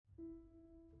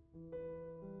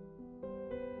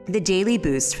The daily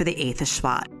boost for the 8th of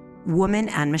Shvat, woman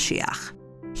and Moshiach,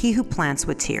 he who plants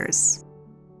with tears.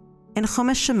 In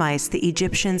Chumash Shemais, the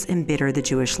Egyptians embitter the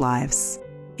Jewish lives.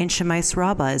 In Shemais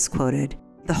Rabbah is quoted,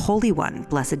 "The Holy One,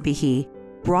 blessed be He,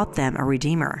 brought them a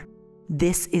Redeemer."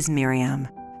 This is Miriam,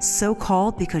 so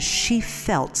called because she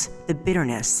felt the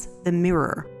bitterness, the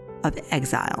mirror of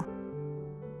exile.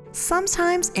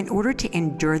 Sometimes, in order to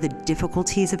endure the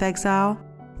difficulties of exile,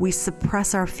 we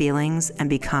suppress our feelings and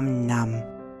become numb.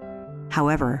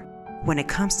 However, when it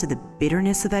comes to the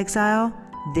bitterness of exile,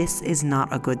 this is not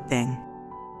a good thing.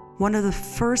 One of the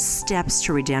first steps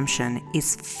to redemption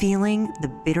is feeling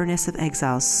the bitterness of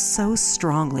exile so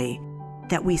strongly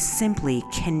that we simply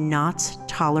cannot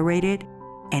tolerate it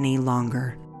any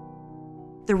longer.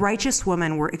 The righteous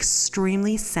women were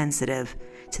extremely sensitive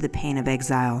to the pain of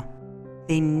exile.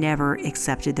 They never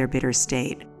accepted their bitter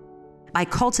state. By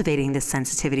cultivating this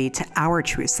sensitivity to our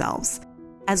true selves,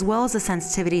 as well as a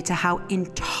sensitivity to how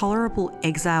intolerable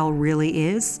exile really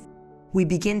is, we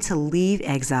begin to leave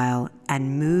exile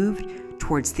and move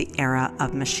towards the era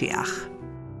of Moshiach.